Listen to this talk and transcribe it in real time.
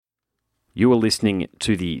You are listening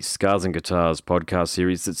to the Scars and Guitars podcast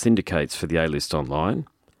series that syndicates for the A-List Online.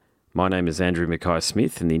 My name is Andrew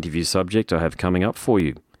Mackay-Smith, and the interview subject I have coming up for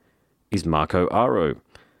you is Marco Aro.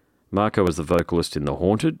 Marco is the vocalist in The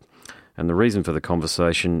Haunted, and the reason for the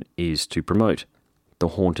conversation is to promote The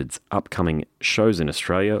Haunted's upcoming shows in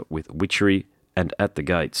Australia with Witchery and At the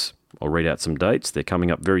Gates. I'll read out some dates. They're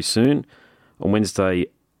coming up very soon. On Wednesday,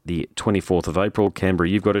 the 24th of April, Canberra,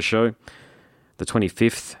 you've got a show. The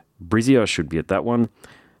 25th, Brizzy, I should be at that one.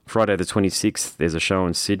 Friday the 26th, there's a show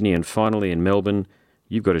in Sydney. And finally in Melbourne,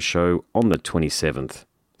 you've got a show on the 27th.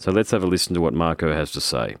 So let's have a listen to what Marco has to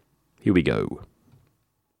say. Here we go.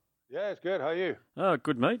 Yeah, it's good. How are you? Oh,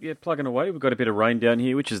 good, mate. Yeah, plugging away. We've got a bit of rain down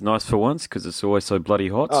here, which is nice for once because it's always so bloody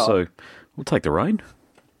hot. So we'll take the rain.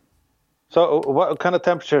 So what kind of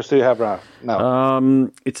temperatures do you have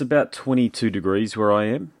now? It's about 22 degrees where I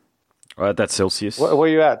am. That's Celsius. Where are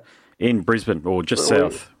you at? In Brisbane, or just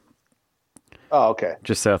south. Oh, okay.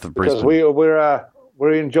 Just south of Brisbane. Because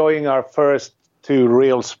we're enjoying our first 2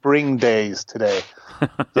 real spring days today.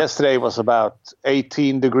 Yesterday was about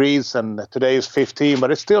 18 degrees, and today is 15. But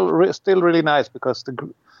it's still really nice because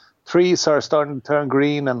the trees are starting to turn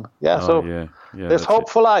green, and there's hope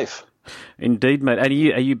for life. Indeed, mate. And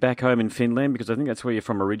are you back home in Finland? Because I think that's where you're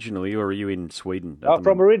from originally, or are you in Sweden?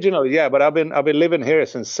 From originally, yeah, but I've been living here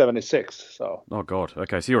since '76. So. Oh God.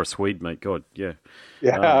 Okay, so you're a Swede, mate. God, yeah.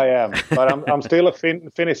 Yeah, I am, but I'm still a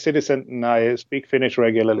Finnish citizen, and I speak Finnish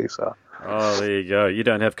regularly. So. Oh, there you go. You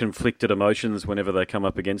don't have conflicted emotions whenever they come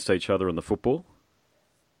up against each other in the football?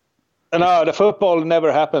 No, the football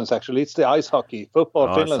never happens. Actually, it's the ice hockey.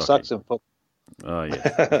 Finland sucks in football. Oh,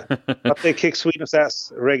 yeah. But they kick Sweden's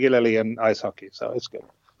ass regularly in ice hockey, so it's good.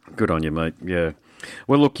 Good on you, mate. Yeah.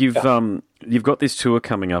 Well, look, you've got this tour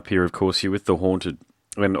coming up here, of course. You're with The Haunted.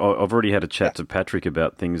 And I've already had a chat to Patrick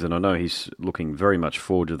about things, and I know he's looking very much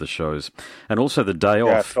forward to the shows. And also the day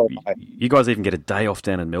off. You guys even get a day off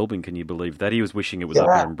down in Melbourne, can you believe that? He was wishing it was up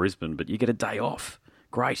here in Brisbane, but you get a day off.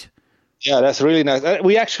 Great. Yeah, that's really nice.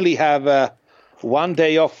 We actually have... one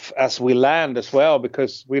day off as we land as well,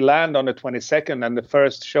 because we land on the 22nd and the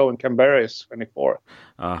first show in Canberra is 24th.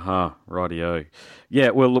 Rightio. Yeah,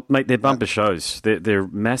 well, look, mate, they're bumper shows. They're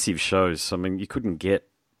massive shows. I mean, you couldn't get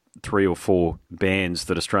 3 or 4 bands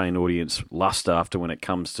that Australian audience lust after when it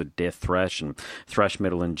comes to death thrash and thrash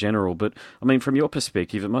metal in general. But, I mean, from your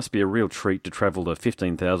perspective, it must be a real treat to travel the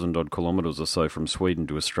 15,000 odd kilometres or so from Sweden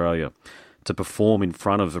to Australia to perform in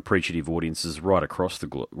front of appreciative audiences right across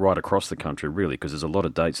the country, really, because there's a lot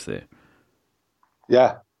of dates there.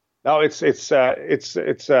 Yeah, no, it's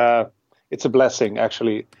a blessing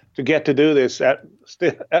actually to get to do this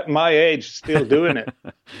at my age, still doing it,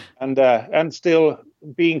 and still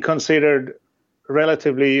being considered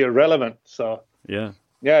relatively relevant. So yeah,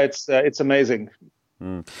 it's amazing.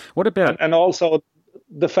 What about and also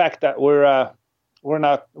the fact that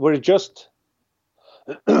we're just.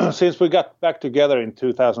 Since we got back together in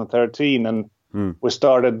 2013 and we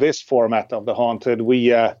started this format of The Haunted,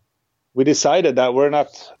 we decided that we're not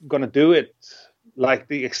going to do it like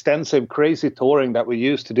the extensive crazy touring that we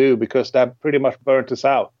used to do, because that pretty much burnt us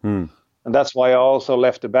out. And that's why I also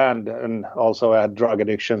left the band, and also had drug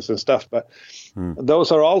addictions and stuff. But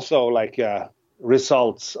those are also like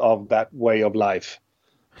results of that way of life.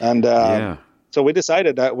 And so we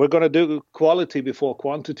decided that we're going to do quality before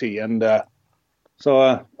quantity. And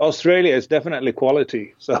So Australia is definitely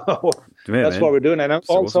quality. So that's what we're doing. And I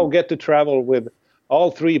also get to travel with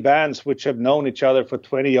all 3 bands which have known each other for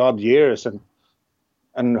 20-odd years.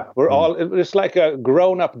 And we're it's like a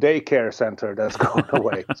grown-up daycare center that's going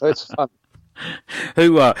away. So it's fun.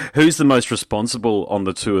 Who's the most responsible on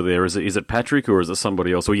the tour there? Is it Patrick, or is it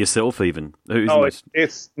somebody else, or yourself even?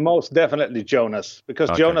 It's most definitely Jonas,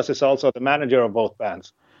 because Jonas is also the manager of both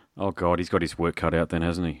bands. Oh, God, he's got his work cut out then,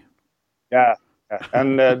 hasn't he? Yeah.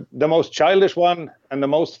 And the most childish one and the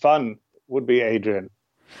most fun would be Adrian.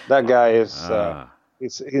 That guy is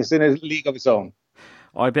he's in a league of his own.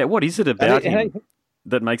 I bet. What is it about him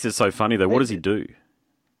that makes it so funny, though? What does he do?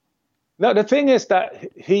 No, the thing is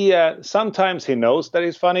that he sometimes he knows that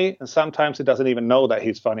he's funny, and sometimes he doesn't even know that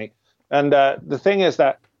he's funny. And the thing is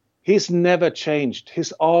that he's never changed.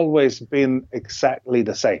 He's always been exactly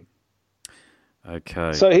the same.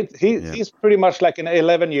 Okay. So he's pretty much like an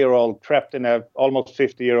 11-year-old trapped in a almost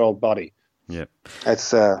 50-year-old body. Yeah. That's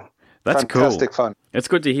cool. fantastic fun. It's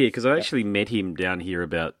good to hear, because I actually met him down here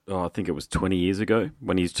about, I think it was 20 years ago,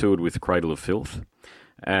 when he's toured with Cradle of Filth.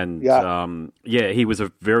 And he was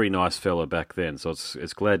a very nice fella back then. So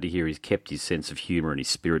it's glad to hear he's kept his sense of humour and his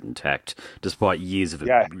spirit intact, despite years of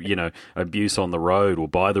abuse on the road, or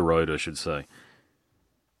by the road, I should say.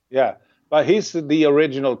 Yeah. But he's the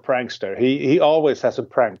original prankster. He always has a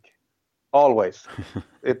prank. Always.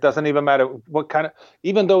 It doesn't even matter what kind of,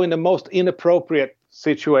 even though in the most inappropriate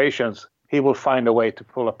situations, he will find a way to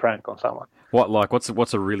pull a prank on someone.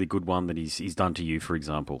 What's a really good one that he's done to you, for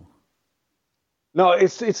example? No,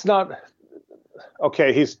 it's not.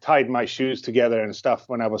 Okay, he's tied my shoes together and stuff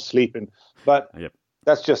when I was sleeping, but Yep.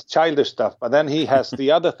 that's just childish stuff. But then he has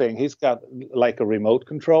the other thing. He's got like a remote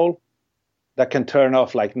control that can turn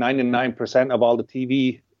off like 99% of all the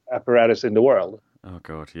TV apparatus in the world. Oh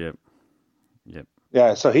God, yep.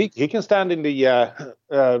 Yeah, so he can stand in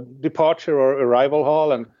the departure or arrival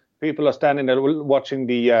hall, and people are standing there watching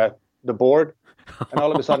the board, and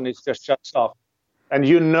all of a sudden it just shuts off, and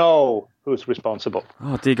you know who's responsible.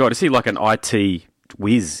 Oh dear God, is he like an IT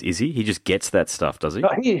whiz? Is he? He just gets that stuff, does he? No,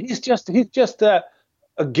 he's just a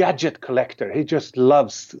gadget collector. He just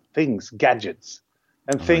loves gadgets,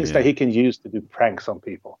 and things that he can use to do pranks on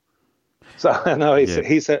people. So no,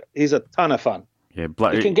 he's a ton of fun. Yeah,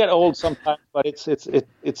 it can get old sometimes, but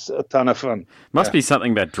it's a ton of fun. Must be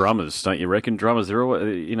something about drummers, don't you reckon? Drummers, they're all,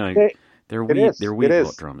 they're weird. They're weird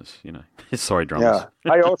lot, drummers. Sorry, drummers.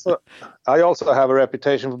 Yeah, I also have a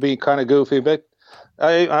reputation for being kind of goofy, but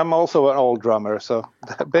I'm also an old drummer, so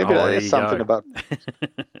maybe that is something about.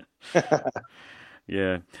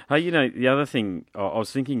 Yeah. Hey, the other thing I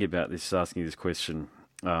was thinking about this, asking this question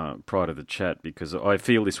prior to the chat, because I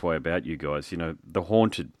feel this way about you guys. The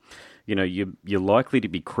Haunted. You're likely to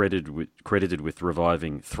be credited with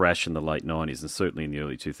reviving thrash in the late 90s and certainly in the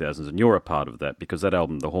early 2000s, and you're a part of that because that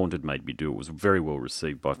album, The Haunted, made me do it. Was very well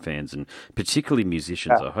received by fans and particularly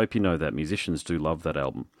musicians. I hope you know that musicians do love that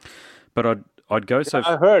album. But I'd go so.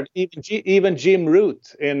 I heard even Jim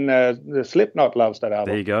Root in the Slipknot loves that album.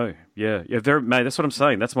 There you go. Yeah, mate. That's what I'm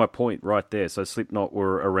saying. That's my point right there. So Slipknot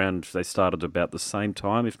were around. They started about the same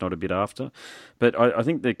time, if not a bit after. But I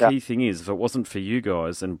think the key thing is, if it wasn't for you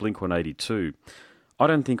guys and Blink-182, I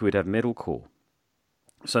don't think we'd have metalcore,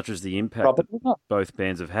 such as the impact that both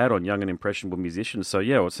bands have had on young and impressionable musicians. So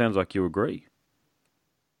yeah, it sounds like you agree.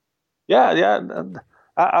 Yeah.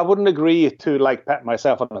 I wouldn't agree to like pat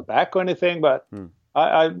myself on the back or anything, but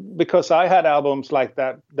I because I had albums like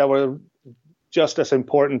that were just as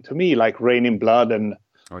important to me, like Rain in Blood and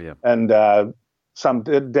some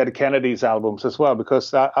Dead Kennedys albums as well,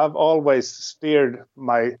 because I've always steered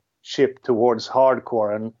my ship towards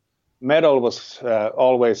hardcore, and metal was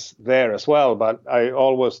always there as well, but I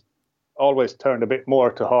always turned a bit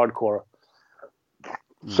more to hardcore.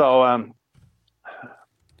 So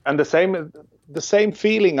and the same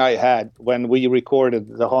feeling I had when we recorded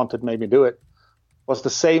The Haunted Made Me Do It was the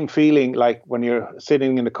same feeling like when you're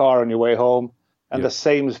sitting in the car on your way home, and the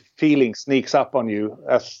same feeling sneaks up on you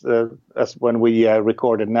as when we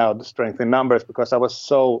recorded now The Strength in Numbers, because I was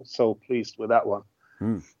so pleased with that one.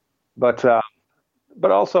 But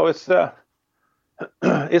also it's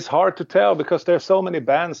hard to tell because there's so many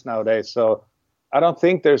bands nowadays, so I don't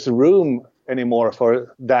think there's room anymore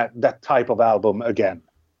for that type of album again.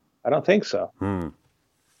 I don't think so.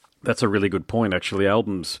 That's a really good point, actually.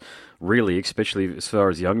 Albums, really, especially as far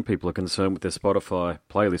as young people are concerned with their Spotify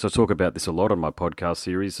playlist. I talk about this a lot on my podcast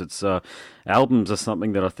series. It's albums are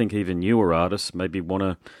something that I think even newer artists maybe want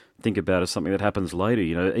to think about as something that happens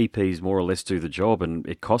later. EPs more or less do the job, and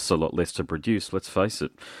it costs a lot less to produce, let's face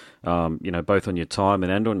it, both on your time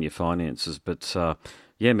and on your finances. But,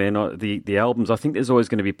 yeah, man, the albums, I think there's always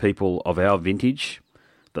going to be people of our vintage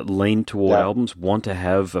that lean toward albums, want to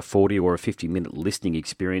have a 40 or a 50-minute listening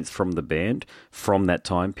experience from the band from that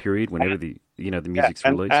time period whenever the music's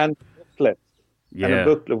released. And booklet. Yeah. And a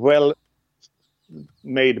booklet,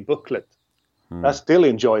 well-made booklet. I still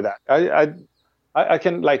enjoy that. I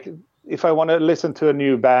can, like, if I want to listen to a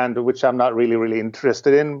new band, which I'm not really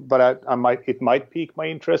interested in, but it might pique my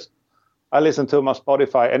interest, I listen to them on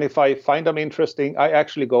Spotify. And if I find them interesting, I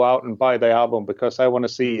actually go out and buy the album because I want to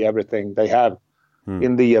see everything they have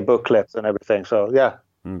in the booklets and everything. So yeah,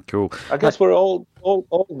 cool. I guess we're all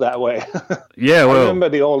that way. Yeah, well, I remember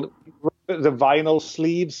the vinyl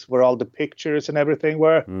sleeves where all the pictures and everything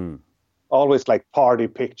were always like party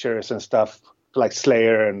pictures and stuff, like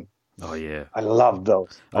Slayer and. Oh yeah, I loved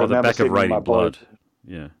those. Oh, the back of Raining Blood.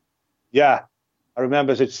 Yeah. I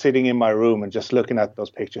remember just sitting in my room and just looking at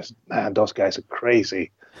those pictures. Man, those guys are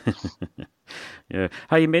crazy. Yeah.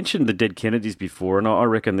 Hey, you mentioned the Dead Kennedys before, and I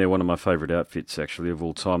reckon they're one of my favourite outfits, actually, of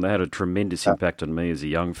all time. They had a tremendous impact on me as a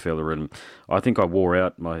young fella, and I think I wore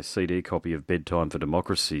out my CD copy of Bedtime for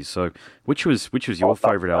Democracy. So which was your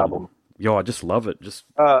favourite album? Yeah, I just love it.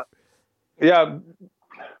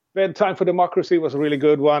 Bedtime for Democracy was a really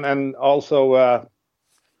good one, and also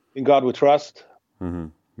In God We Trust. Mm-hmm.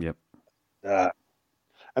 Yep.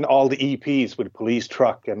 and all the EPs with Police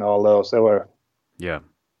Truck and all those. They were. Yeah.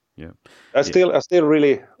 I still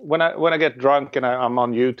really when I get drunk and I'm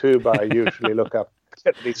on YouTube, I usually look up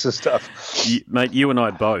this stuff. Mate, you and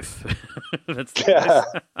I both. That's yeah.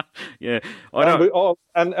 Yeah.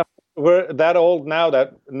 We're that old now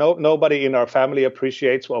that nobody in our family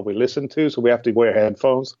appreciates what we listen to, so we have to wear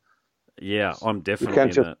headphones. Yeah, I'm definitely you can't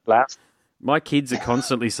in just that. blast. My kids are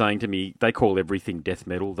constantly saying to me, they call everything death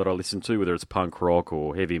metal that I listen to, whether it's punk rock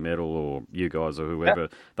or heavy metal or you guys or whoever,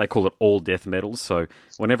 they call it all death metal. So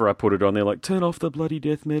whenever I put it on, they're like, turn off the bloody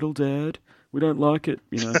death metal, Dad. We don't like it,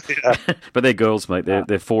 you know. But they're girls, mate.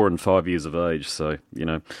 They're 4 and 5 years of age, so, you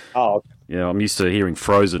know. Oh, okay. Yeah, I'm used to hearing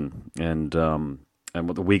Frozen and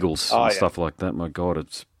what the Wiggles and stuff like that. My God,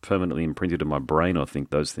 it's permanently imprinted in my brain, I think,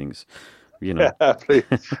 those things. You know.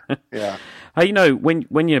 Yeah. Hey, you know,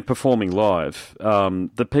 when you're performing live,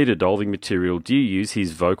 the Peter Dolving material, do you use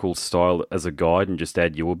his vocal style as a guide and just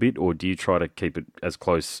add your bit, or do you try to keep it as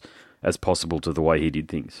close as possible to the way he did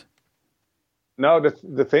things? No,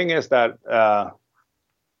 the thing is that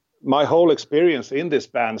my whole experience in this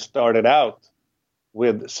band started out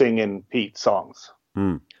with singing Pete songs.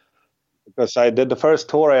 Because I did the first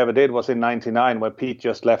tour I ever did was in '99 when Pete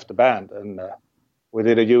just left the band, and we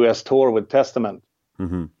did a US tour with Testament.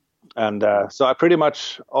 Mm-hmm. And so I pretty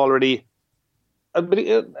much already, I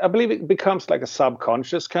believe it becomes like a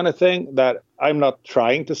subconscious kind of thing that I'm not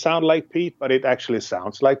trying to sound like Pete, but it actually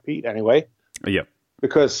sounds like Pete anyway. Yeah.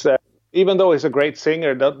 Because even though he's a great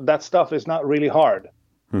singer, that stuff is not really hard.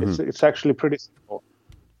 Mm-hmm. It's actually pretty simple.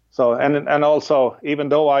 So, and also, even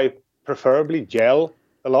though I preferably yell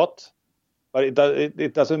a lot, but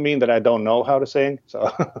it doesn't mean that I don't know how to sing.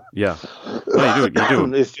 So yeah, no, you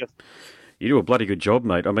do. It's just. You do a bloody good job,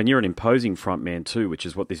 mate. I mean, you're an imposing front man too, which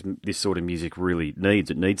is what this sort of music really needs.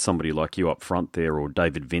 It needs somebody like you up front there, or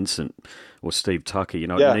David Vincent, or Steve Tucker. You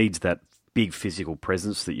know, It needs that big physical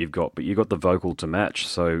presence that you've got, but you've got the vocal to match.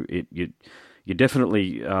 So you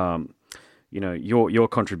definitely, you know, your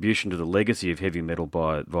contribution to the legacy of heavy metal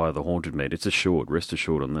via the Haunted, mate. It's assured. Rest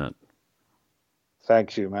assured on that.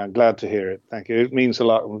 Thank you, man. Glad to hear it. Thank you. It means a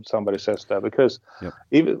lot when somebody says that, because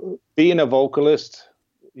even being a vocalist,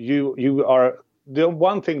 you are the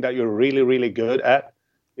one thing that you're really, really good at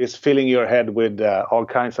is filling your head with all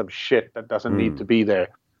kinds of shit that doesn't need to be there.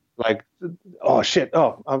 Like, oh shit,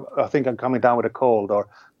 I think I'm coming down with a cold, or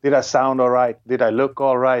did I sound all right? Did I look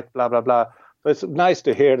all right? Blah blah blah. So it's nice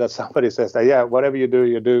to hear that somebody says that. Yeah, whatever you do,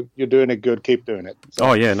 you're doing it good. Keep doing it. So.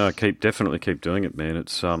 Oh yeah, no, definitely keep doing it, man.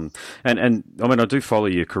 It's and I mean, I do follow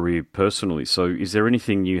your career personally. So is there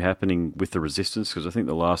anything new happening with the Resistance? Because I think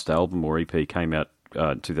the last album or EP came out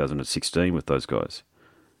 2016 with those guys.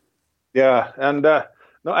 Yeah, and no,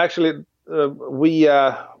 actually, we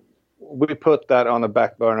put that on the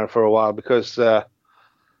back burner for a while because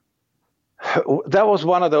that was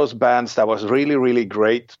one of those bands that was really, really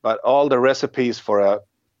great, but all the recipes for a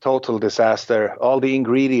total disaster, all the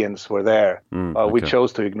ingredients were there. We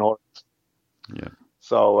chose to ignore it. Yeah.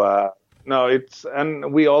 So no,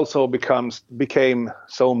 and we also became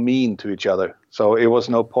so mean to each other. So it was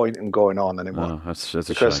no point in going on anymore. Oh, that's a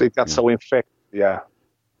because shame. It got so infected. Yeah.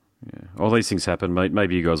 Yeah. All these things happen, mate.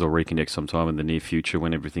 Maybe you guys will reconnect sometime in the near future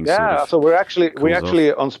when everything's so we're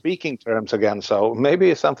actually on speaking terms again. So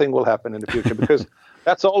maybe something will happen in the future, because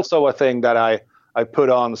that's also a thing that I put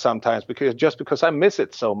on sometimes because I miss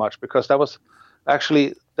it so much, because that was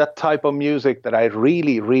actually that type of music that I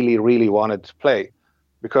really, really, really wanted to play,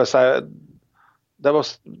 because that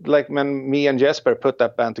was like when me and Jesper put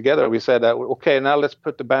that band together. We said that, okay, now let's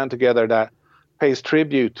put the band together that pays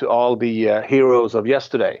tribute to all the heroes of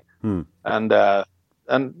yesterday. And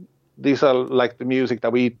these are like the music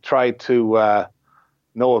that we tried to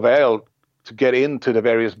no avail to get into the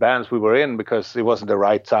various bands we were in, because it wasn't the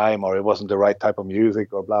right time, or it wasn't the right type of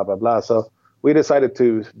music, or blah, blah, blah. So we decided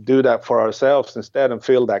to do that for ourselves instead and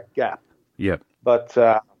fill that gap. Yeah. But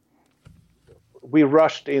we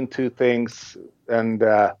rushed into things, and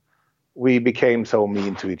we became so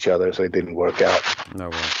mean to each other, so it didn't work out. No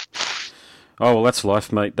way. Oh, well, that's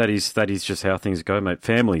life, mate. That is just how things go, mate.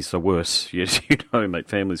 Families are worse. You know, mate,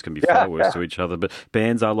 families can be far worse to each other. But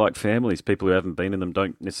bands are like families. People who haven't been in them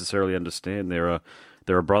don't necessarily understand. They're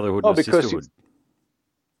a brotherhood and a sisterhood.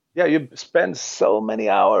 You spend so many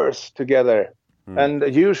hours together, and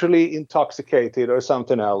usually intoxicated or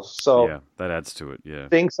something else. So yeah, that adds to it, yeah.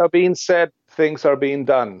 Things are being said, things are being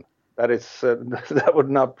done. That is that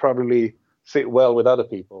would not probably sit well with other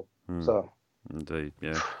people. So indeed,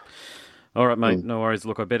 yeah. All right, mate. No worries.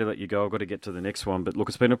 Look, I better let you go. I've got to get to the next one. But look,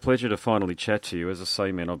 it's been a pleasure to finally chat to you. As I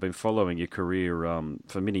say, man, I've been following your career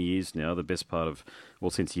for many years now, the best part of, well,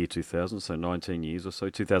 since year 2000, so 19 years or so.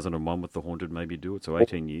 2001 with The Haunted made you do it, so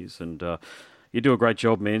 18 years. And you do a great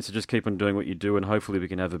job, man, so just keep on doing what you do, and hopefully we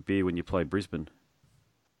can have a beer when you play Brisbane.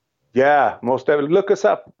 Yeah, most definitely. Look us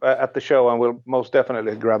up at the show, and we'll most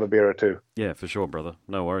definitely grab a beer or two. Yeah, for sure, brother.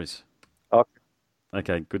 No worries. Okay,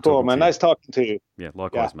 Okay, good cool, talking man. to you. Nice talking to you. Yeah,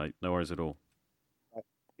 likewise, mate. No worries at all.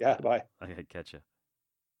 Yeah, bye. Okay, catch ya.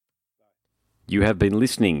 You have been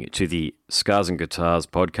listening to the Scars and Guitars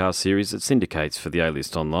podcast series that syndicates for the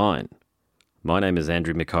A-List Online. My name is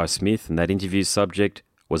Andrew Mackay-Smith, and that interview's subject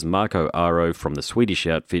was Marco Aro from the Swedish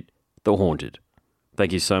outfit The Haunted.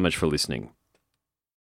 Thank you so much for listening.